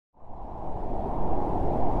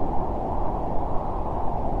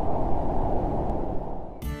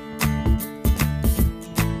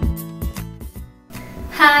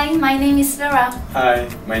Hi, my name is Laura. Hi,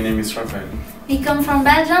 my name is Raphael. We come from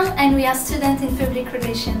Belgium and we are students in public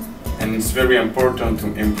relations. And it's very important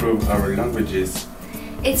to improve our languages.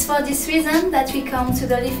 It's for this reason that we come to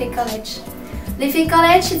the Liffey College. Liffey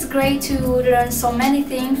College is great to learn so many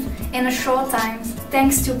things in a short time,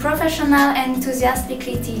 thanks to professional and enthusiastic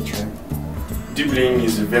teachers. Dublin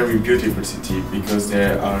is a very beautiful city because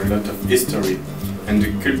there are a lot of history and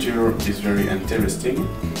the culture is very interesting.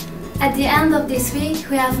 At the end of this week,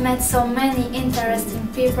 we have met so many interesting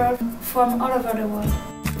people from all over the world.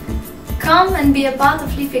 Come and be a part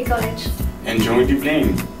of Liffey College. Enjoy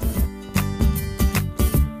Dublin!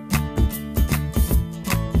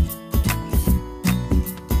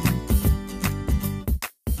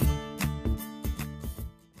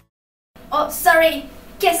 Oh, sorry!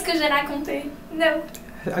 Qu'est-ce que j'ai raconté? No.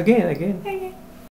 Again. Okay.